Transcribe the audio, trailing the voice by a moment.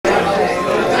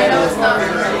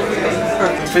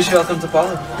Officially welcome to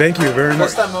Palo. Thank you very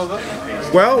much. First time over?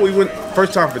 Well, we went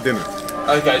first time for dinner.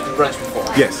 Okay, the brunch before.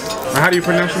 Yes. How do you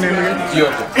pronounce your name again?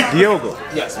 Diogo. Diogo.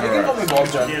 Yes, you can call me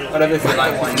Walter. Whatever if you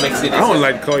like, one makes it easy. I don't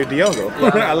like to call you Diogo.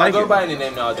 Yeah, I like I'll go it. by any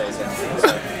name nowadays. Yeah.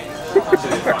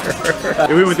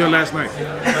 Yeah, we went there last night.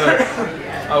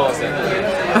 I was there.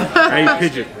 I ate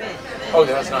pigeon. Oh,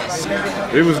 yeah, that's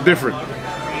nice. It was different.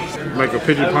 Like a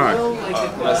pigeon pie.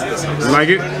 That's nice. You like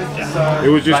it? It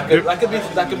was just Like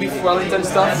a beef Wellington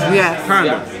stuff? Yes.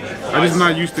 kinda. I'm just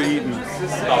not used to eating.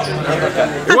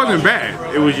 It wasn't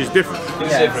bad. It was just different.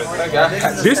 It's different.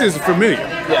 Okay. This is familiar.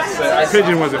 Yes,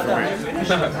 Pigeon wasn't for me. I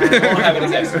won't have it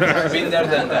again. Been there,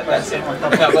 done that. That's it.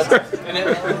 No,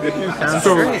 but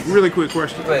So, really quick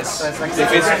question. please.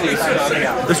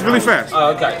 It's really fast.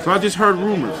 Oh, okay. So I just heard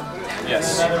rumors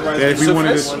Yes. that if we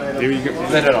wanted to, there you go.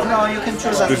 Let it on.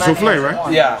 The souffle,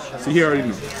 right? Yeah. See, he already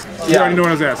knew. He already knew what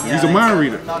I was asking. He's a mind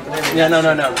reader. Yeah, no.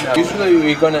 Usually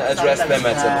we're gonna address them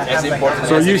as important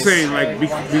So as you're it is. saying like be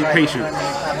patient.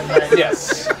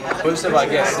 Yes. Most of I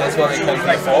guess that's what they come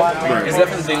here for. It's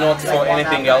definitely not for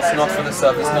anything else, not for the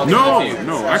service, not for the view.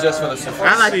 No. It's just for the service.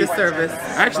 I like the service.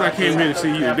 Actually, I came here to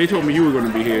see you. They told me you were going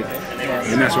to be here,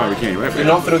 and that's why we came. Right? You're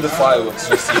not through the fireworks,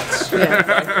 just yet.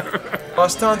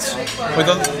 Bastante.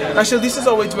 Actually, this is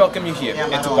our way to welcome you here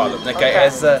into Palo. Okay,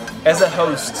 as a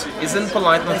host, isn't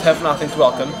polite not to have nothing to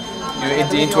welcome you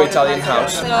into Italian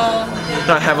house.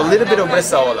 Now I have a little bit of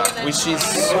bresaola, which is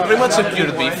pretty much a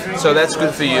cured beef, so that's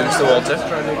good for you, Mr. Walter.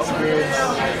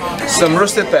 Some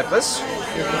roasted peppers,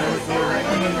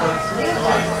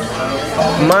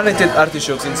 marinated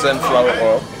artichokes in sunflower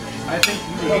oil,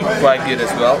 quite good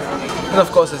as well. And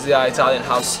of course, as the Italian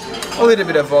house, a little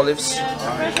bit of olives.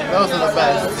 Those are the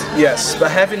best. Yes,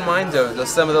 but have in mind though that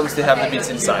some of them still have the beets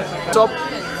inside. Top,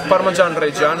 Parmesan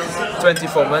Reggiano,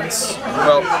 24 months.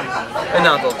 Well, an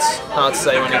adult, I'd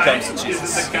say, when it comes to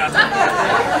cheeses.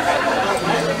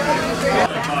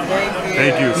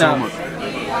 Thank you so Now, much.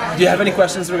 Do you have any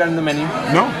questions regarding the menu?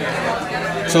 No?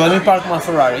 So let me park my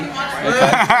Ferrari.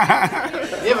 Okay?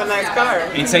 You have a nice car.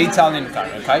 It's an Italian car,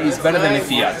 okay? It's better than a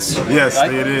Fiat. Yes,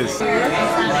 right? it is.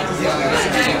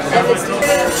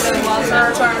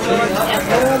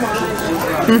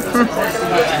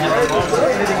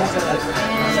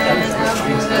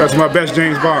 That's my best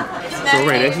James Bond. So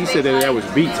wait, he said that was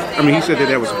beets. I mean, he said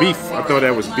that was beef. I thought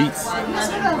that was beets.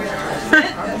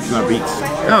 It's not beets.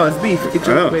 Oh, it's beef. Get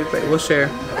your, Oh. wait, we'll share.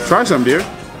 Try some, dear.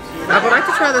 I would like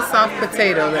to try the soft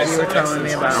potato that you were telling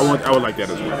me about. I would like that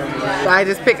as well. I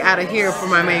just pick out of here for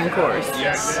my main course.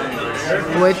 Yes.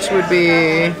 Which would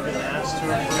be...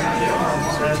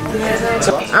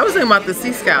 I was thinking about the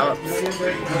sea scallops.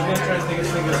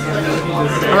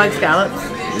 I like scallops.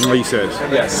 What he says.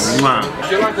 Yes. Mwah.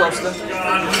 Do you like lobster?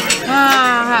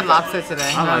 I had lobster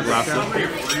today. I like lobster.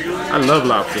 I love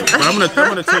lobster. But I'm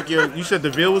gonna take your. You said the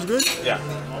veal was good? Yeah.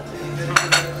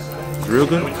 It's real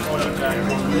good.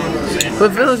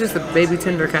 But Phil is just a baby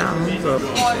tender cow. So.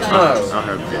 Oh, I'll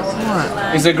have veal.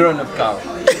 What? it's a grown-up cow.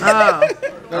 Oh.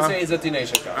 Don't say it's a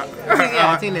teenager cow.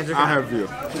 Yeah, teenager I'll cow. have veal.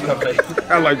 Okay.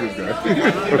 I like this guy.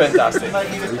 Fantastic.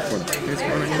 It's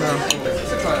funny, you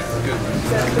know.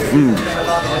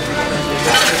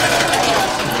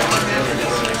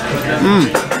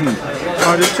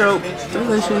 Artichoke,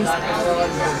 delicious.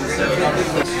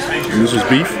 And this is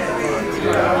beef.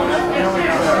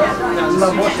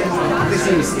 This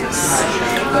is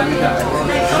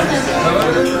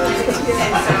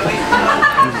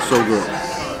so good.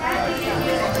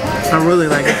 I really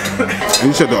like it. And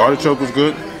you said the artichoke was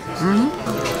good?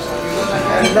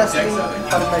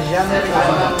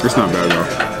 It's not bad at all.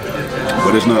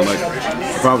 But it's not like,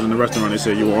 if I was in the restaurant and they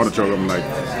said you want artichoke, I'm like,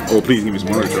 oh please give me some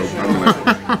artichoke. I'm like,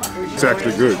 it's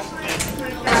actually good.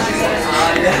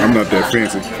 I'm not that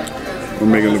fancy. I'm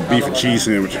making a beef and cheese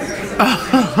sandwich.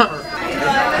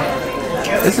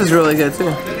 This is really good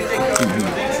too.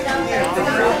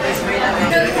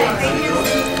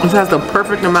 This has the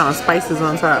perfect amount of spices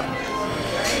on top.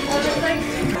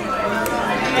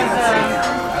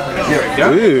 Here we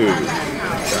go. Ew.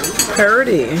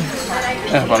 Pretty.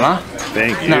 And voila.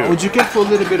 Thank you. Now, would you care for a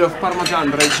little bit of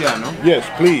Parmesan Reggiano? Yes,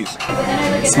 please.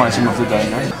 Smash him off the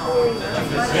diner.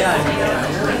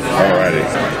 Alrighty.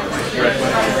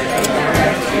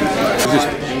 Is this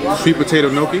sweet potato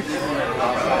gnocchi? Is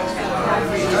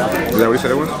that what he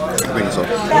said it was? I think so.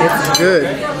 It's good.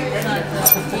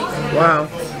 Wow.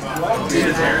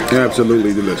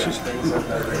 Absolutely delicious.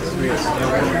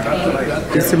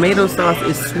 The tomato sauce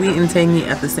is sweet and tangy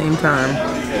at the same time.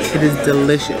 It is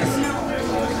delicious.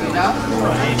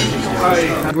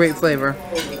 Great flavor.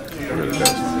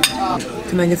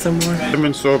 Can I get some more?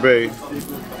 Lemon sorbet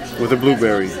with a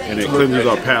blueberry, and it cleanses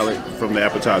our palate from the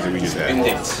appetizer we just had.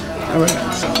 Indeed. All right.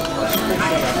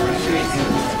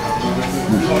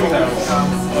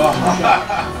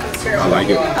 I like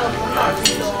it.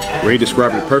 Ray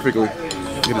described it perfectly.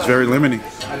 It is very lemony.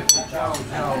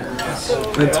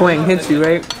 The twang hits you,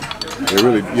 right? It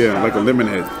really, yeah, like a lemon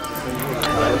head.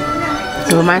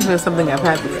 It reminds me of something I've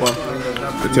had before.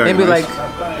 Italian Maybe ice.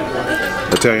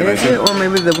 like, Italian is ice. it? Or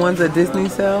maybe the ones at Disney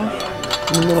sell.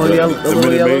 The little yellow, the little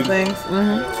Minute yellow Maid? things.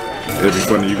 It'd be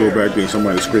funny, you go back there and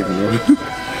somebody's scraping on it.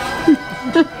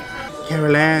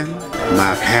 Caroline,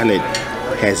 my palate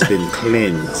has been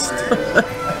cleansed.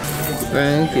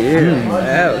 Thank you.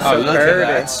 That was so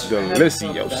pretty.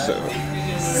 Delizioso.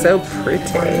 So pretty.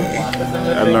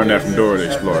 I learned that from Dora the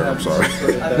Explorer, I'm sorry.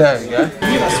 There you go.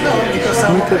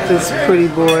 Look at this pretty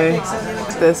boy.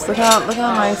 This. Look how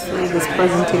nicely this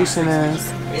presentation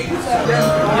is.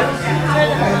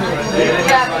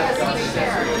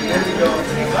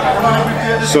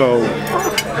 So,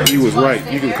 he was right.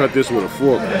 You can cut this with a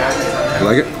fork.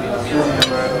 Like it?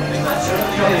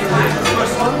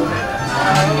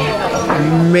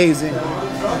 Amazing.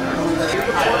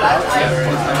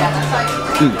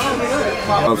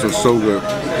 This is so good.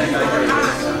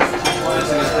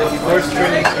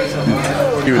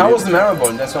 How was the marrow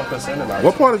bone? That's what I'm concerned about.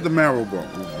 What part is the marrow bone?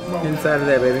 Inside of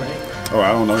that, baby. Oh,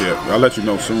 I don't know yet. I'll let you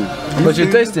know soon. But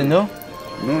you're tasting, no?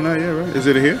 No, not yet, right? Is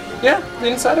it here? Yeah, the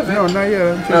inside of it. No, not yet.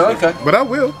 I'm Oh, okay. But I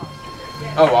will.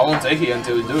 Oh, I won't take it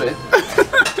until we do it.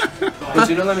 But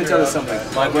you know, let me tell you something.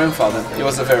 My grandfather, he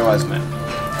was a very wise man.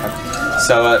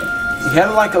 So he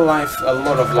had like a lot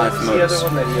of life modes.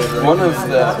 One of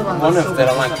that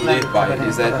I like to live by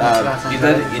is that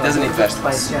he doesn't eat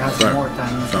vegetables.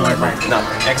 Right. No,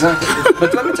 exactly.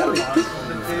 But let me tell you,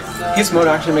 his mode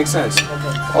actually makes sense.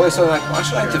 Always thought like, why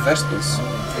should I eat the vegetables?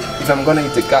 If I'm gonna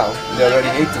eat the cow, they already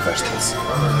ate the vegetables.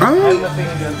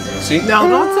 See? No,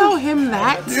 don't tell him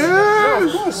that.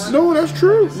 Yes. No, that's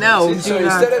true. No, See, do so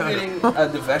not. instead of eating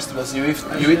the vegetables, you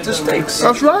eat the steaks.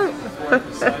 That's right.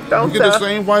 Don't You get the tell.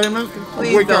 same vitamins.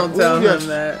 Please don't tell him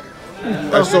that.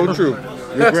 That's so true.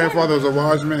 Your grandfather was a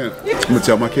wise man. I'm gonna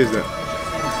tell my kids that.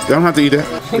 They don't have to eat that.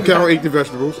 The cow ate the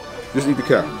vegetables. Just eat the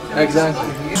cow.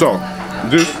 Exactly. So,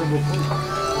 this.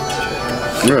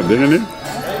 Yeah, dig in there.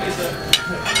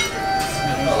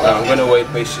 I'm gonna wait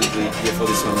patiently here for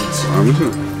this moment. I'm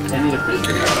too.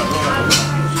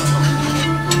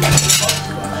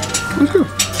 It's good.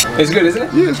 It's good, isn't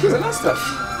it? Yeah, it's good. It's nice stuff.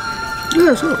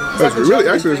 Yeah, it's good. It's really,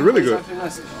 actually, it's really good.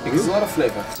 It gives a lot of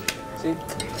flavor. See?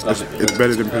 It's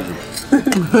better than pigeon.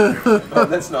 Oh,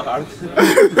 that's not hard.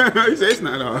 He said it's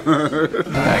not hard.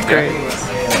 Great.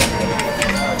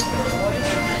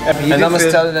 And I must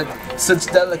tell you that such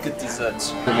delicate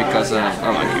desserts. Because I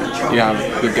like it. You have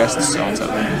good guests on top.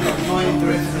 I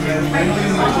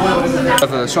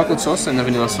have a chocolate sauce and a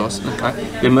vanilla sauce. Okay.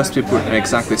 They must be put at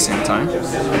exactly the same time,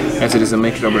 as it is a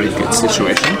make it or break it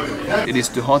situation. It is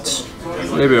too hot.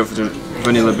 Maybe of the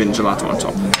vanilla bean gelato on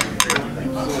top.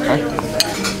 Okay.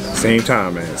 Same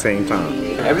time, man. Same time.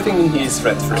 Everything in here is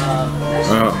fat-free.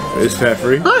 It's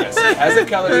fat-free? Yes. It has a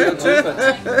calorie on too,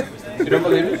 but you don't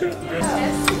believe me?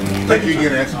 Thank you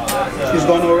again, He's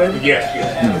gone already? Yes.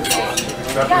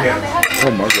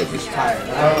 Oh my goodness.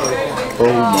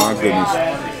 Oh my goodness.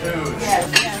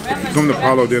 If you come to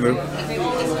Palo dinner,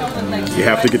 you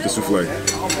have to get the souffle.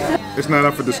 It's not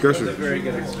up for discussion.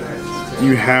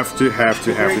 You have to do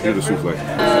the souffle.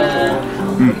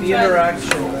 The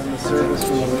interaction and the service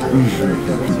from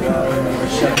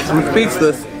I'm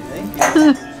speechless.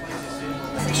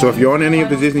 So if you're on any of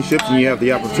the Disney ships and you have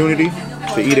the opportunity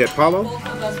to eat at Palo,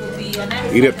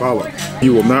 eat at Palo.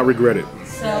 You will not regret it.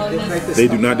 They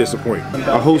do not disappoint.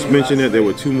 Our host mentioned that there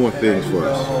were 2 more things for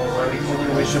us.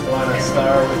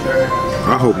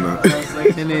 I hope not.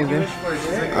 Me neither.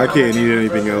 I can't eat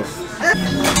anything else.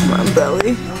 My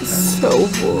belly is so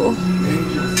full.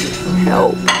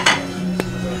 Help.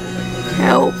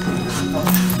 Help.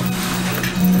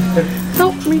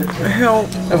 Help me. Help.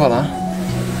 Et voilà.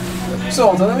 So,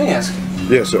 Walter, let me ask.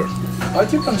 Yes, sir. Why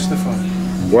do you punch the phone?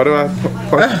 Why do I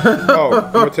punch? Oh,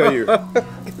 I'm gonna tell you.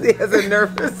 He has a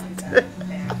nervous.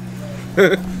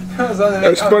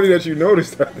 That's funny that you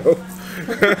noticed that though.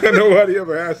 Nobody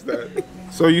ever asked that.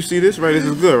 So you see this, right? This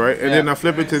is good, right? And then I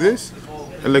flip it to this,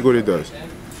 and look what it does.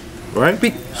 Right?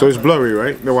 So it's blurry,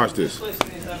 right? Now watch this.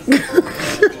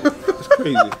 It's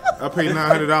crazy. I paid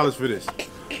 $900 for this.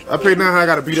 I paid $900. I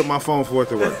gotta beat up my phone for it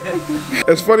to work.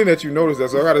 It's funny that you noticed that.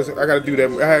 So I gotta do that.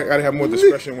 I gotta have more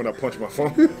discretion when I punch my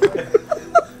phone.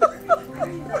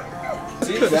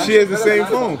 She has the same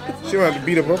phone. She don't have to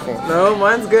beat up her phone. No,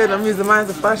 mine's good. I'm using mine as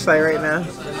a flashlight right now.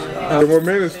 My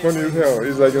man is funny as hell.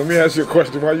 He's like, let me ask you a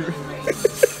question. Why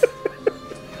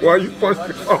you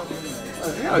punching off?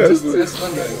 Just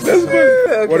wondering. That's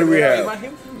funny. What do we have?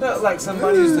 Like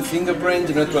somebody used the fingerprint,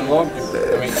 you know, to unlock. I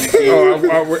mean, it's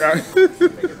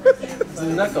a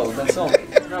knuckle, that's all.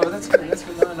 No, that's good, that's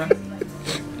good. No.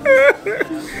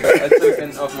 A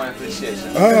token of my appreciation.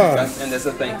 And as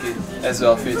a thank you as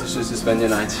well for you to choose to spend your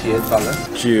night here at Palo.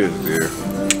 Cheers, dear.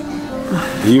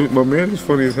 My man is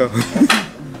funny as hell.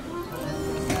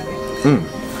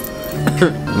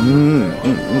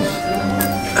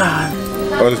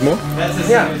 Oh, there's more?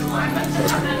 Yeah.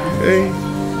 Hey.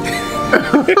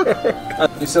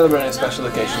 You're celebrating a special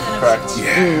occasion, correct?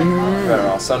 Yeah. Very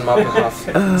well. So on my behalf,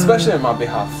 especially on my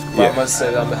behalf, but I must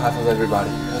say on behalf of everybody,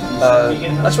 I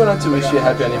just wanted to wish you a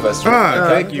happy anniversary.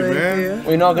 Thank you, man.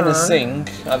 We're not gonna sing,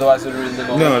 otherwise we'll ruin the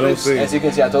moment. No, don't sing. As you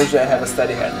can see, I told you I have a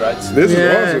steady hand, right? This is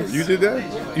awesome. You did that?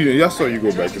 I saw you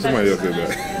go back. Somebody else did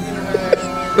that.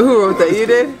 Who wrote that? You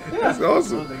did? That's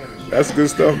awesome. That's good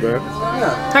stuff, man.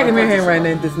 How come your handwriting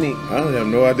ain't this neat? I have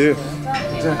no idea.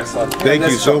 Thank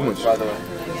you so much. By the way,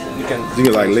 you can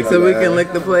like lick so we can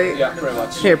lick the plate? Yeah, pretty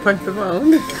much. Here, punch the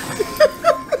phone.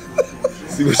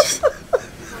 See what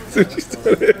you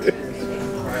started.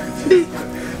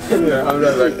 Yeah, I'm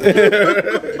not like.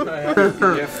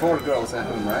 You have 4 girls at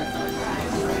home, right?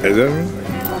 Is that me?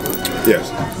 Yes.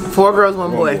 4 girls,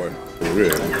 1 boy.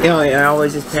 Really? Oh yeah,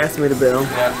 always just pass me the bill.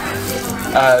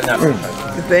 Yeah. No.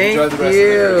 Thank Enjoy the rest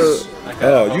you. of the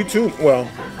Oh, you too? Well,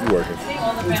 you're working.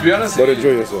 To be honest, But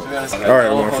enjoy yourself. All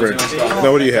right, my friend.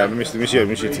 Now, what do you have? Let me see. Let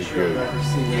me see. Good.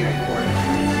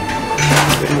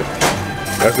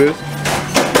 That's it?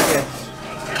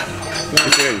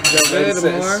 Okay. Good,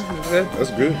 more? Good?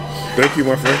 That's good. Thank you,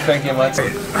 my friend. Thank you much.